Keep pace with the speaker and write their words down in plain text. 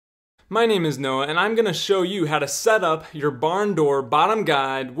My name is Noah and I'm going to show you how to set up your barn door bottom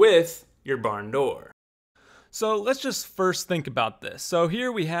guide with your barn door. So let's just first think about this. So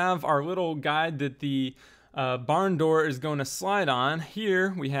here we have our little guide that the barn door is going to slide on.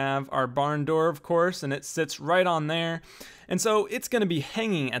 Here we have our barn door, of course, and it sits right on there. And so it's going to be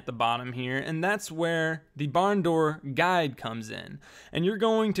hanging at the bottom here, and that's where the barn door guide comes in. And you're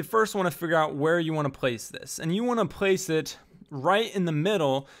going to first want to figure out where you want to place this. And you want to place it right in the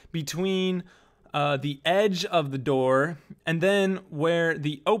middle between the edge of the door and then where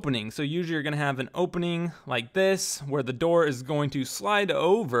the opening. So usually you're going to have an opening like this where the door is going to slide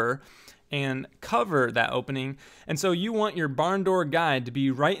over and cover that opening. And so you want your barn door guide to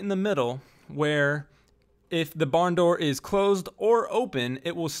be right in the middle where if the barn door is closed or open,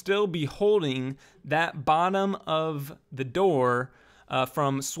 it will still be holding that bottom of the door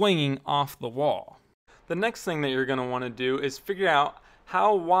from swinging off the wall. The next thing that you're going to want to do is figure out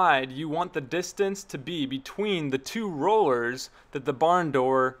how wide you want the distance to be between the two rollers that the barn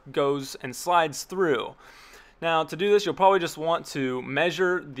door goes and slides through. Now to do this, you'll probably just want to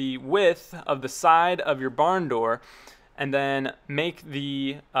measure the width of the side of your barn door and then make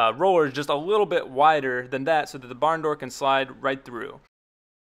the rollers just a little bit wider than that so that the barn door can slide right through.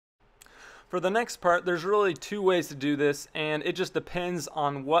 For the next part, there's really two ways to do this, and it just depends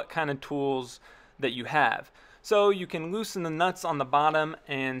on what kind of tools that you have. So you can loosen the nuts on the bottom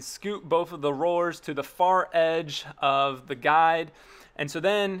and scoot both of the rollers to the far edge of the guide. And so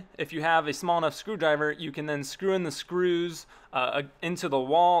then if you have a small enough screwdriver, you can then screw in the screws into the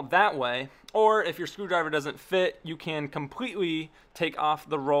wall that way. Or if your screwdriver doesn't fit, you can completely take off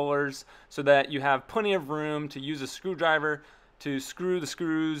the rollers so that you have plenty of room to use a screwdriver to screw the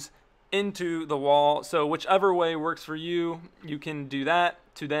screws into the wall. So whichever way works for you, you can do that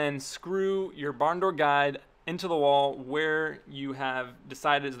to then screw your barn door guide into the wall where you have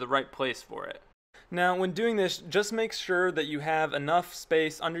decided is the right place for it. Now when doing this, just make sure that you have enough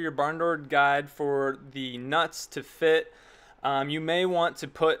space under your barn door guide for the nuts to fit. You may want to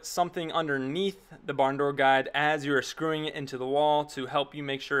put something underneath the barn door guide as you are screwing it into the wall to help you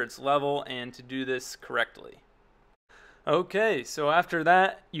make sure it's level and to do this correctly. Okay, so after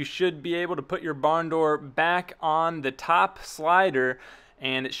that, you should be able to put your barn door back on the top slider,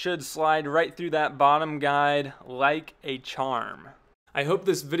 and it should slide right through that bottom guide like a charm. I hope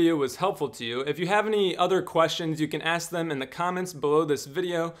this video was helpful to you. If you have any other questions, you can ask them in the comments below this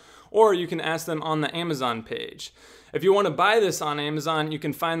video, or you can ask them on the Amazon page. If you want to buy this on Amazon, you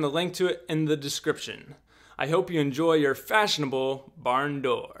can find the link to it in the description. I hope you enjoy your fashionable barn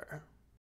door.